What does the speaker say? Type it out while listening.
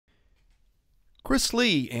Chris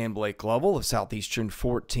Lee and Blake Lovell of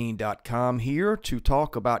Southeastern14.com here to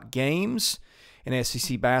talk about games in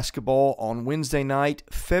SEC basketball on Wednesday night,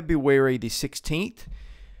 February the 16th.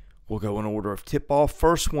 We'll go in order of tip-off.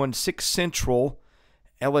 First one, 6 Central,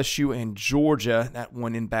 LSU and Georgia. That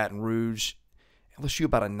one in Baton Rouge. LSU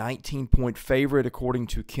about a 19-point favorite according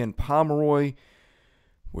to Ken Pomeroy.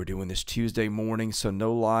 We're doing this Tuesday morning, so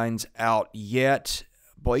no lines out yet.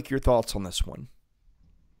 Blake, your thoughts on this one?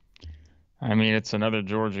 I mean, it's another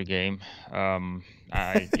Georgia game.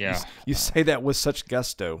 Yeah. You say that with such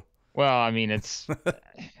gusto. Well, I mean, it's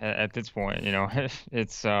at this point,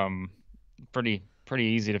 it's pretty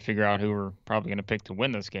easy to figure out who we're probably going to pick to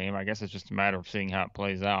win this game. I guess it's just a matter of seeing how it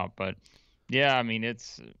plays out. But yeah, I mean,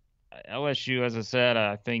 it's LSU, as I said.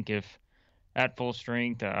 I think if at full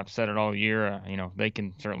strength, I've said it all year. They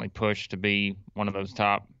can certainly push to be one of those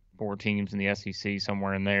top 4 teams in the SEC,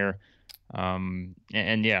 somewhere in there. And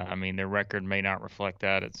yeah, I mean, their record may not reflect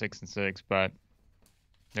that at 6-6, but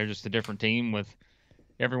they're just a different team with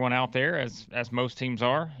everyone out there, as most teams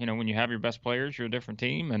are. When you have your best players, you're a different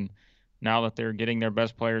team. And now that they're getting their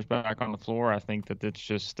best players back on the floor, I think that it's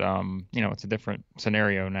just, it's a different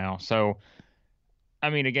scenario now. So, I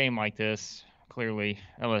mean, a game like this, clearly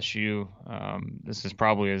LSU, this is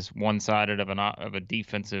probably as one-sided of a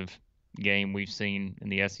defensive game we've seen in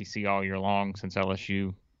the SEC all year long, since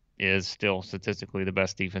LSU is still statistically the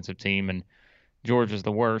best defensive team and Georgia's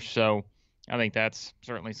the worst. So I think that's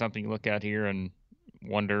certainly something you look at here and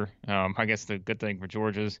wonder. I guess the good thing for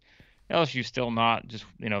Georgia is LSU's still not just,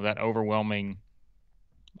 that overwhelming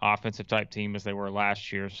offensive type team as they were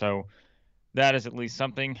last year. So that is at least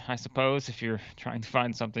something, I suppose, if you're trying to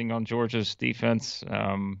find something on Georgia's defense.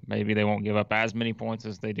 Maybe they won't give up as many points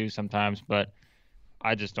as they do sometimes, but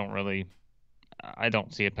I just I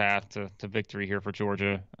don't see a path to victory here for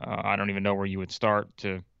Georgia. I don't even know where you would start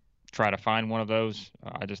to try to find one of those.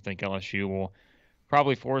 I just think LSU will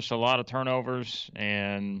probably force a lot of turnovers,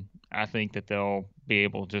 and I think that they'll be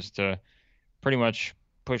able just to pretty much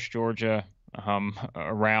push Georgia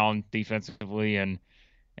around defensively and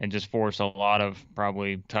just force a lot of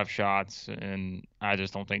probably tough shots. And I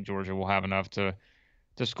just don't think Georgia will have enough to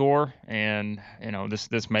score. And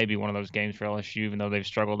this may be one of those games for LSU, even though they've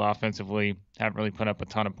struggled offensively, haven't really put up a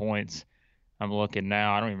ton of points. I'm looking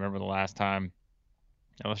now, I don't even remember the last time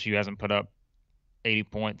LSU hasn't put up 80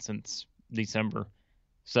 points since December.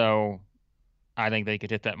 So I think they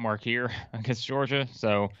could hit that mark here against Georgia.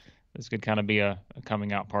 So this could kind of be a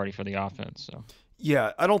coming out party for the offense. So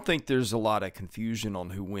yeah, I don't think there's a lot of confusion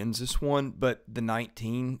on who wins this one, but the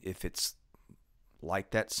 19, if it's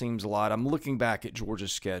like that, seems a lot. I'm looking back at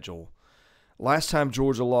Georgia's schedule. Last time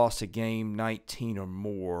Georgia lost a game 19 or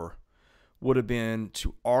more would have been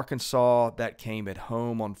to Arkansas. That came at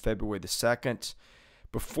home on February the 2nd.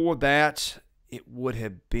 Before that, it would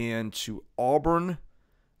have been to Auburn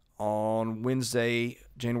on Wednesday,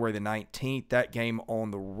 January the 19th. That game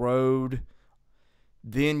on the road.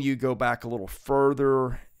 Then you go back a little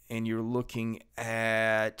further, and you're looking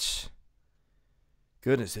at,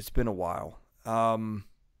 goodness, it's been a while.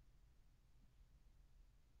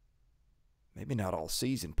 Maybe not all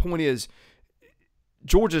season. Point is,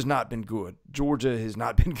 Georgia's not been good. Georgia has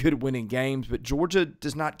not been good at winning games, but Georgia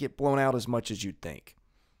does not get blown out as much as you'd think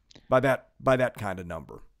by that kind of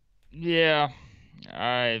number. Yeah,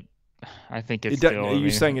 I think it's still. Are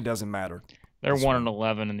you saying it doesn't matter? They're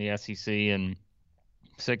 1-11 in the SEC and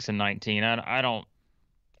 6-19.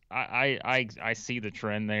 I see the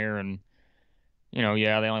trend there, and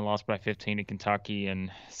yeah, they only lost by 15 to Kentucky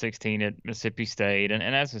and 16 at Mississippi State. And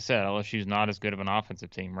as I said, LSU's not as good of an offensive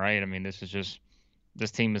team, right? I mean,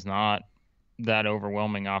 this team is not that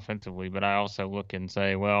overwhelming offensively. But I also look and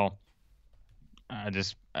say, well, I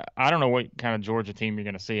don't know what kind of Georgia team you're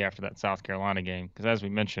going to see after that South Carolina game. Because as we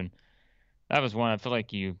mentioned, that was one I feel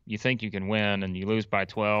like you think you can win and you lose by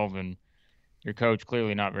 12, and your coach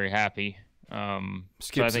clearly not very happy.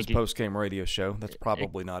 Skips his post-game radio show. That's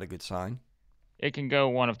probably not a good sign. It can go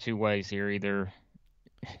one of two ways here. Either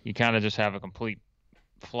you kind of just have a complete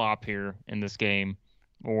flop here in this game,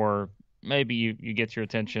 or maybe you get your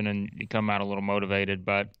attention and you come out a little motivated.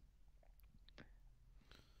 But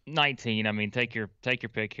 19, I mean, take your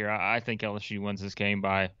pick here. I think LSU wins this game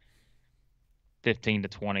by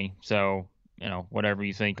 15-20. So, whatever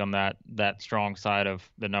you think on that strong side of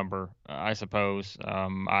the number, I suppose.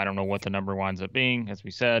 I don't know what the number winds up being, as we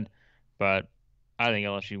said, but I think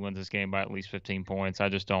LSU wins this game by at least 15 points. I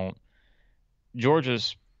just don't.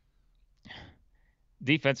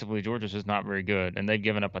 Defensively, Georgia's just not very good, and they've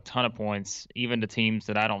given up a ton of points, even to teams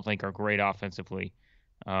that I don't think are great offensively.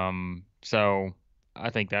 So I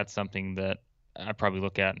think that's something that I probably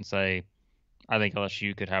look at and say, I think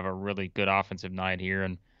LSU could have a really good offensive night here,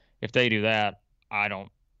 and if they do that, I don't.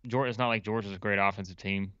 Georgia. It's not like Georgia's a great offensive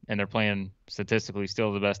team, and they're playing statistically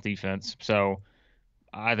still the best defense. So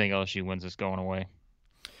I think LSU wins this going away.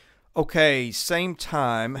 Okay, same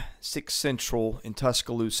time, 6 Central in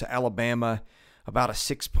Tuscaloosa, Alabama, about a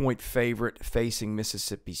 6-point favorite facing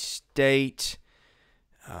Mississippi State.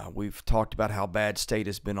 We've talked about how bad State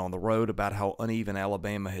has been on the road, about how uneven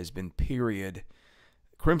Alabama has been, period.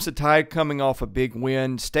 Crimson Tide coming off a big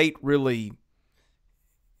win. State really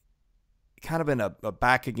kind of in a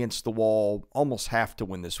back against the wall, almost have to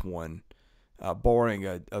win this one, barring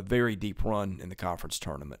a very deep run in the conference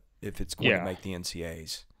tournament if it's going to make the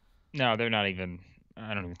NCAAs. No, they're not even.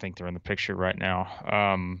 I don't even think they're in the picture right now.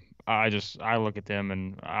 I look at them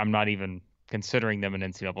and I'm not even considering them an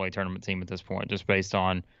NCAA tournament team at this point, just based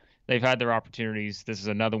on they've had their opportunities. This is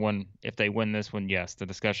another one. If they win this one, yes, the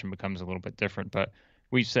discussion becomes a little bit different. But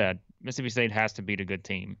we've said Mississippi State has to beat a good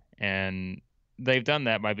team, and they've done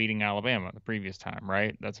that by beating Alabama the previous time,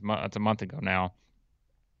 right? That's a month ago now,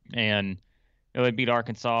 and they beat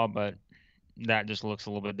Arkansas, but that just looks a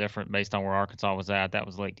little bit different based on where Arkansas was at. That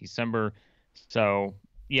was late December. So,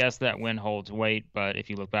 yes, that win holds weight, but if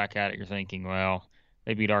you look back at it, you're thinking, well,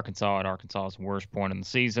 they beat Arkansas at Arkansas's worst point in the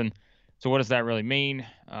season. So, what does that really mean?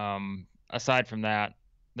 Aside from that,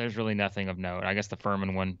 there's really nothing of note. I guess the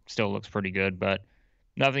Furman one still looks pretty good, but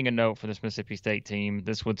nothing of note for this Mississippi State team.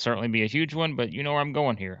 This would certainly be a huge one, but you know where I'm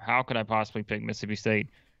going here. How could I possibly pick Mississippi State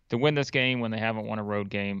to win this game when they haven't won a road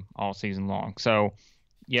game all season long? So,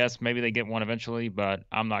 yes, maybe they get one eventually, but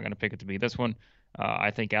I'm not going to pick it to be this one.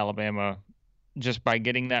 I think Alabama, just by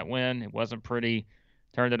getting that win, it wasn't pretty,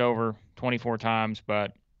 turned it over 24 times,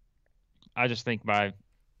 but I just think by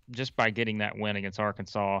getting that win against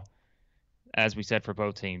Arkansas, as we said for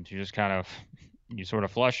both teams, you just kind of you sort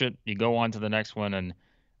of flush it, you go on to the next one, and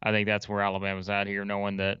I think that's where Alabama's at here,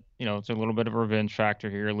 knowing that it's a little bit of a revenge factor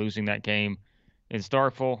here, losing that game in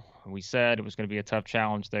Starkville. We said it was going to be a tough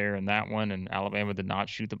challenge there in that one, and Alabama did not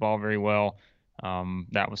shoot the ball very well.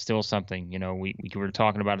 That was still something, we were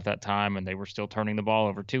talking about at that time, and they were still turning the ball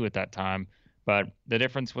over too at that time. But the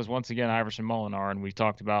difference was once again Iverson Molinar, and we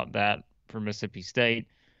talked about that for Mississippi State.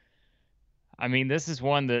 I mean, this is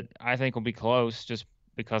one that I think will be close, just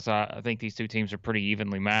because I think these two teams are pretty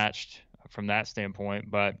evenly matched from that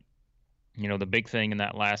standpoint. But the big thing in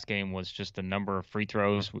that last game was just the number of free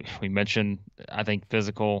throws. We mentioned, I think,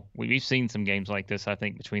 physical. We've seen some games like this, I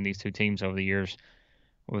think, between these two teams over the years.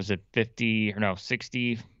 What was it,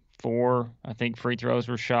 64, I think, free throws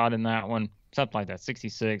were shot in that one. Something like that,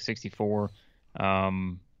 66, 64.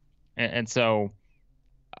 And so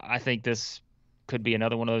I think this could be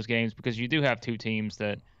another one of those games because you do have two teams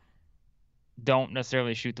that don't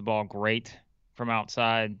necessarily shoot the ball great from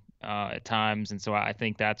outside at times. And so I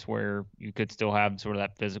think that's where you could still have sort of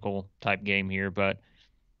that physical type game here. But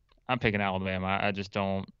I'm picking Alabama. I just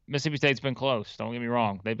don't. Mississippi State's been close. Don't get me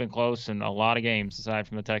wrong. They've been close in a lot of games aside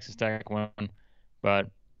from the Texas Tech one. But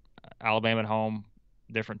Alabama at home,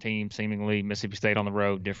 different team seemingly. Mississippi State on the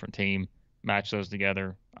road, different team. Match those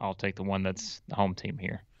together. I'll take the one that's the home team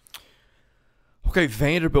here. Okay,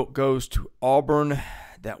 Vanderbilt goes to Auburn.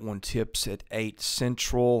 That one tips at 8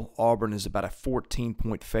 Central. Auburn is about a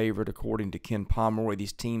 14-point favorite, according to Ken Pomeroy.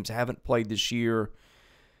 These teams haven't played this year.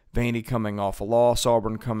 Vandy coming off a loss,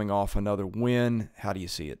 Auburn coming off another win. How do you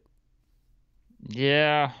see it?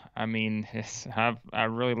 Yeah, I mean, I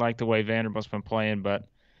really like the way Vanderbilt's been playing, but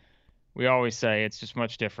we always say it's just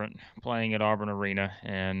much different playing at Auburn Arena,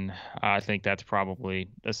 and I think that's probably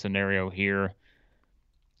a scenario here.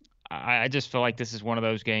 I just feel like this is one of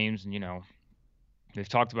those games, and they've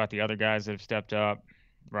talked about the other guys that have stepped up,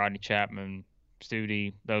 Rodney Chapman,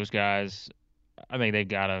 Studi, those guys. I think they've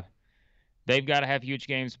got to have huge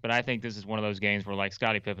games, but I think this is one of those games where like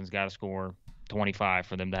Scottie Pippen's got to score 25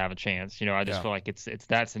 for them to have a chance. I just feel like it's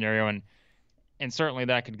that scenario, and certainly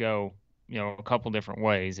that could go a couple different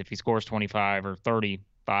ways. If he scores 25 or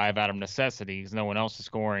 35 out of necessity because no one else is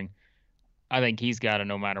scoring, I think he's got to,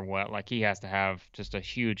 no matter what, like he has to have just a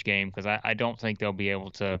huge game because I don't think they'll be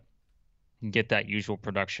able to get that usual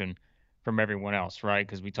production from everyone else, right?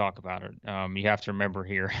 Because we talk about it. You have to remember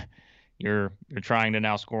here, you're trying to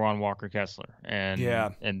now score on Walker Kessler,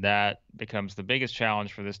 and that becomes the biggest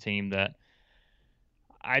challenge for this team. That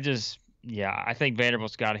I think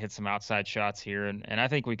Vanderbilt's got to hit some outside shots here, and I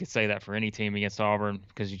think we could say that for any team against Auburn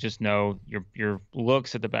because you just know your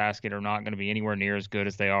looks at the basket are not going to be anywhere near as good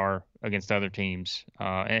as they are against other teams,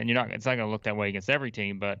 and it's not going to look that way against every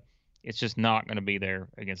team, but it's just not going to be there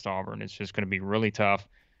against Auburn. It's just going to be really tough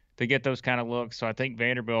to get those kind of looks. So I think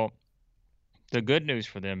Vanderbilt, the good news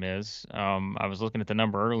for them is, I was looking at the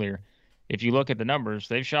number earlier, if you look at the numbers,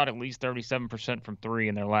 they've shot at least 37% from three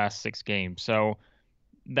in their last 6 games. So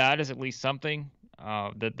that is at least something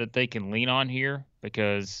that they can lean on here,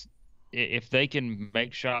 because if they can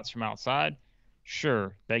make shots from outside,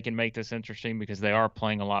 sure, they can make this interesting because they are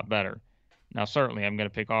playing a lot better. Now, certainly, I'm going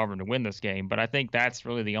to pick Auburn to win this game, but I think that's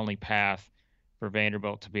really the only path for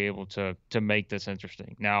Vanderbilt to be able to make this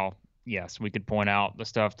interesting. Now, yes, we could point out the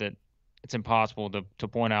stuff that it's impossible to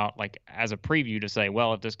point out, like as a preview, to say,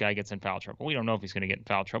 well, if this guy gets in foul trouble, we don't know if he's going to get in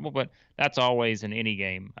foul trouble, but that's always in any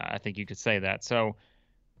game. I think you could say that. So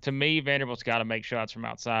to me, Vanderbilt's got to make shots from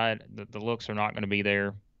outside. The looks are not going to be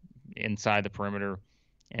there inside the perimeter.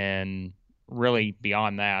 And really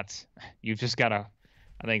beyond that, you've just got to,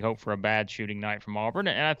 I think, hope for a bad shooting night from Auburn.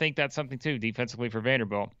 And I think that's something, too, defensively for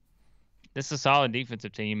Vanderbilt. This is a solid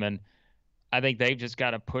defensive team, and I think they've just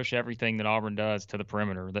got to push everything that Auburn does to the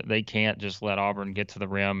perimeter. That they can't just let Auburn get to the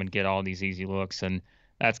rim and get all these easy looks, and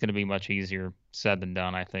that's going to be much easier said than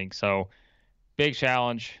done, I think. So big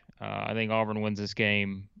challenge. I think Auburn wins this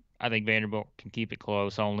game. I think Vanderbilt can keep it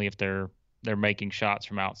close only if they're making shots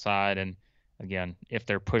from outside, and again, if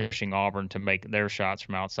they're pushing Auburn to make their shots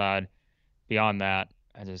from outside. Beyond that,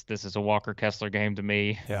 this is a Walker Kessler game to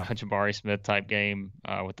me, Yeah. a Jabari Smith type game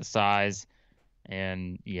with the size,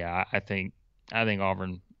 and yeah, I think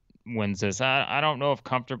Auburn wins this. I don't know if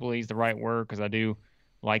comfortably is the right word, because I do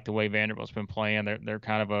like the way Vanderbilt's been playing. They're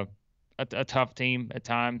kind of a tough team at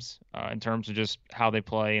times in terms of just how they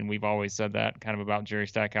play, and we've always said that kind of about Jerry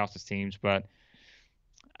Stackhouse's teams. But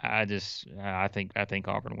I think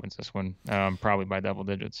Auburn wins this one, probably by double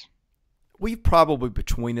digits. We've probably,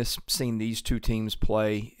 between us, seen these two teams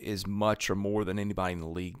play as much or more than anybody in the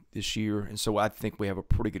league this year, and so I think we have a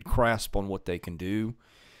pretty good grasp on what they can do.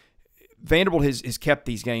 Vanderbilt has kept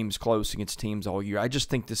these games close against teams all year. I just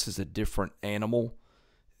think this is a different animal.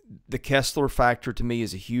 The Kessler factor to me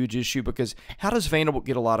is a huge issue, because how does Vanderbilt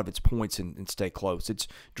get a lot of its points and stay close? It's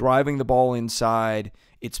driving the ball inside.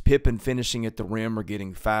 It's Pippen finishing at the rim or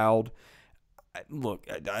getting fouled. Look,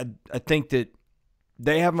 I think that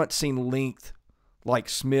they haven't seen length like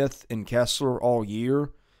Smith and Kessler all year.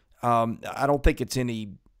 I don't think it's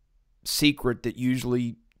any secret that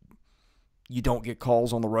usually you don't get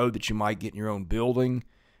calls on the road that you might get in your own building.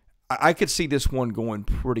 I could see this one going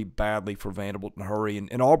pretty badly for Vanderbilt in a hurry.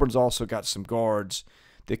 And Auburn's also got some guards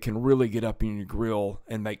that can really get up in your grill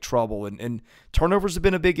and make trouble. And turnovers have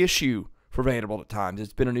been a big issue for Vanderbilt at times.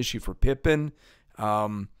 It's been an issue for Pippen.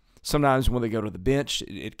 Sometimes when they go to the bench,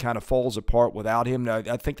 it kind of falls apart without him. Now,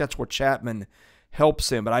 I think that's where Chapman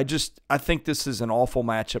helps him. But I think this is an awful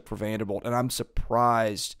matchup for Vanderbilt, and I'm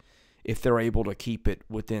surprised if they're able to keep it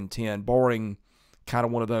within 10, barring kind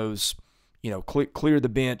of one of those, clear the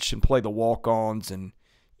bench and play the walk-ons and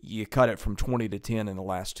you cut it from 20 to 10 in the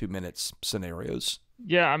last 2 minutes scenarios.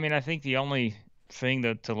 Yeah, I mean, I think the only thing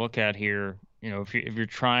to look at here, if you're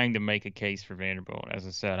trying to make a case for Vanderbilt, as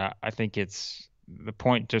I said, I think it's the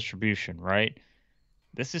point distribution, right?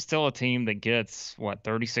 This is still a team that gets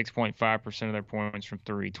 36.5% of their points from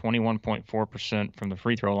three, 21.4% from the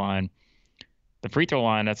free throw line. The free throw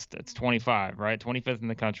line, that's 25, right? 25th in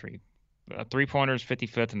the country. Three-pointers,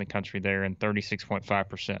 55th in the country there, and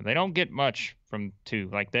 36.5%. They don't get much from two.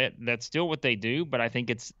 Like that. That's still what they do, but I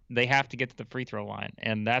think they have to get to the free throw line,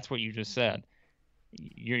 and that's what you just said.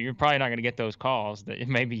 You're probably not going to get those calls that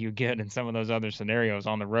maybe you get in some of those other scenarios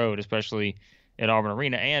on the road, especially at Auburn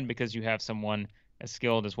Arena, and because you have someone as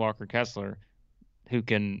skilled as Walker Kessler who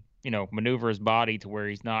can, maneuver his body to where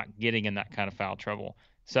he's not getting in that kind of foul trouble.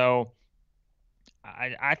 So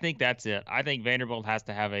I think that's it. I think Vanderbilt has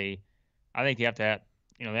to have I think they have to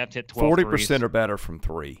hit 12 40% threes. or better from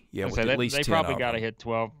three. Yeah, with at least 10 they probably got to them. hit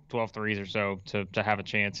 12 threes or so to have a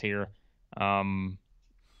chance here.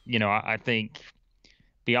 I think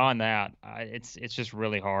beyond that, it's just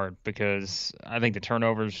really hard, because I think the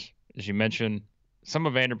turnovers, as you mentioned, some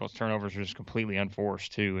of Vanderbilt's turnovers are just completely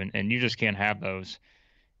unforced too, and you just can't have those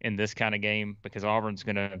in this kind of game, because Auburn's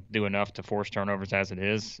going to do enough to force turnovers as it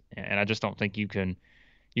is, and I just don't think you can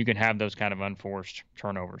have those kind of unforced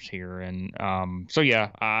turnovers here. And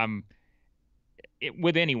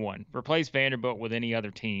with anyone, replace Vanderbilt with any other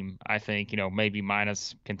team, I think, maybe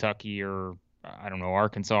minus Kentucky or, I don't know,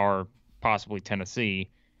 Arkansas or possibly Tennessee.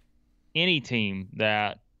 Any team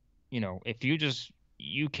that, if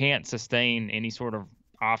you can't sustain any sort of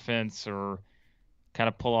offense or kind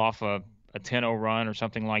of pull off a 10-0 run or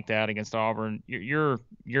something like that against Auburn, you're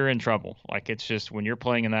in trouble. Like, it's just, when you're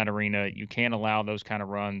playing in that arena, you can't allow those kind of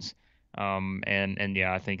runs. And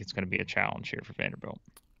yeah, I think it's going to be a challenge here for Vanderbilt.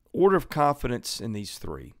 Order of confidence in these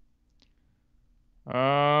three.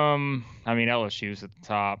 I mean, LSU's at the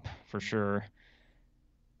top for sure.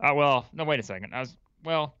 Well, no, wait a second.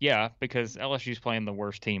 Well, yeah, because LSU's playing the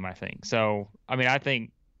worst team, I think. So, I mean, I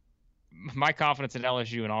think my confidence in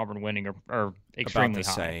LSU and Auburn winning are About extremely the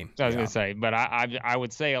high. same. So I was Yeah. going to say, but I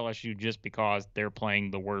would say LSU just because they're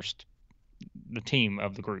playing the team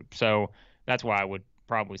of the group. So that's why I would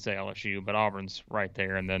probably say LSU, but Auburn's right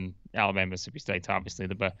there, and then Alabama, Mississippi State's obviously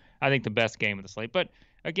I think the best game of the slate. But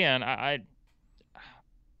again,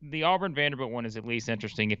 the Auburn Vanderbilt one is at least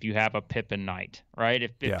interesting if you have a Pippen night, right?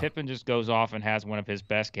 If Yeah. Pippen just goes off and has one of his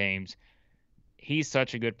best games, he's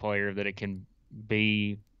such a good player that it can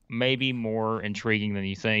be maybe more intriguing than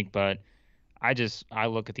you think. But I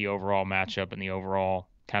look at the overall matchup and the overall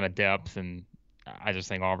kind of depth, and I just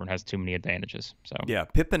think Auburn has too many advantages. So Yeah,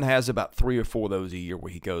 Pippen has about 3 or 4 of those a year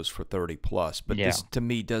where he goes for 30 plus. But Yeah. this to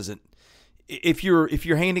me doesn't. If you're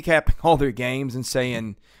handicapping all their games and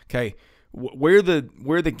saying, okay, where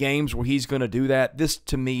the games where he's going to do that, this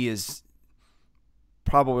to me is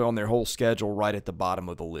probably on their whole schedule right at the bottom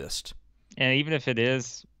of the list. And even if it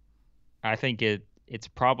is, I think it's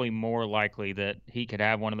probably more likely that he could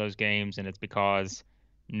have one of those games, and it's because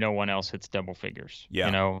no one else hits double figures.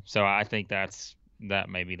 Yeah. So I think that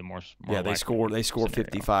may be the more Yeah, they score scenario.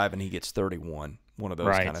 55 and he gets 31. One of those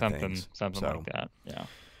Right, kind of things. something like that. Yeah.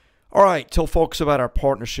 All right, tell folks about our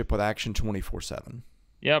partnership with Action 24/7.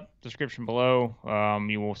 Yep, description below.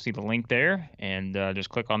 You will see the link there, and just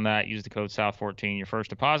click on that. Use the code South14 your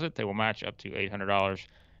first deposit. They will match up to $800.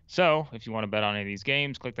 So if you want to bet on any of these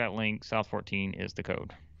games, click that link. South14 is the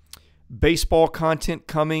code. Baseball content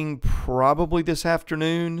coming probably this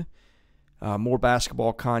afternoon. More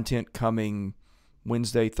basketball content coming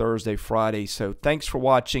Wednesday, Thursday, Friday. So thanks for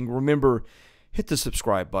watching. Remember, hit the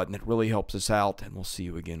subscribe button. It really helps us out, and we'll see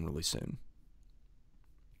you again really soon.